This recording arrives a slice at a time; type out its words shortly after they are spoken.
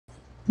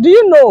Do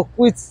you know,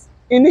 with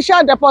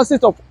initial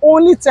deposit of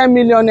only 10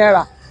 million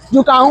naira,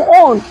 you can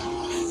own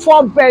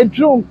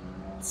 4-bedroom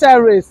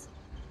terrace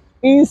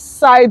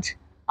inside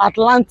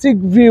Atlantic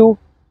View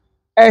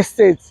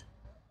Estate.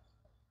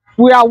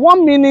 We are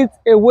 1 minute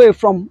away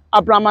from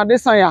Abraham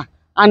Adesanya,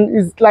 and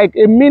it's like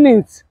a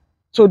minute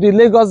to the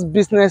Lagos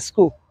Business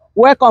School.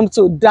 Welcome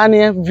to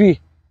Daniel V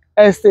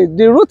Estate.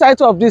 The root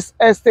title of this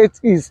estate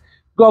is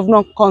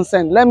Governor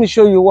Consent. Let me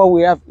show you what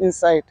we have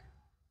inside.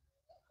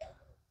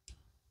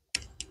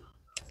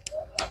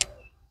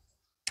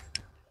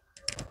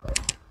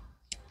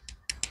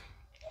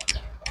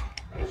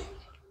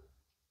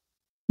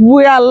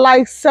 We are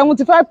like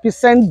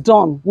 75%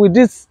 done with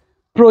this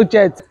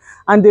project,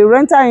 and the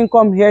rental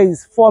income here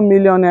is 4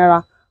 million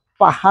naira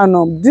per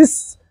annum.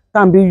 This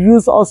can be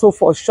used also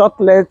for short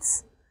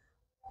lets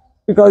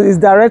because it's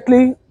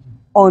directly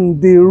on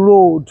the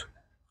road.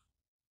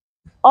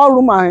 All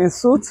room are en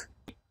suite,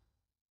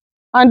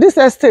 and this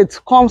estate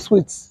comes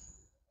with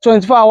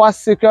 24 hours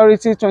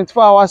security,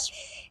 24 hours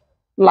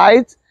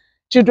light,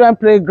 children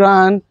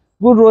playground,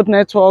 good road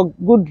network,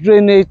 good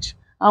drainage,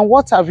 and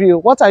what have you.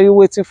 What are you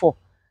waiting for?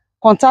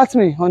 Contact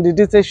me on the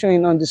details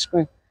showing on the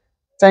screen.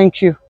 Thank you.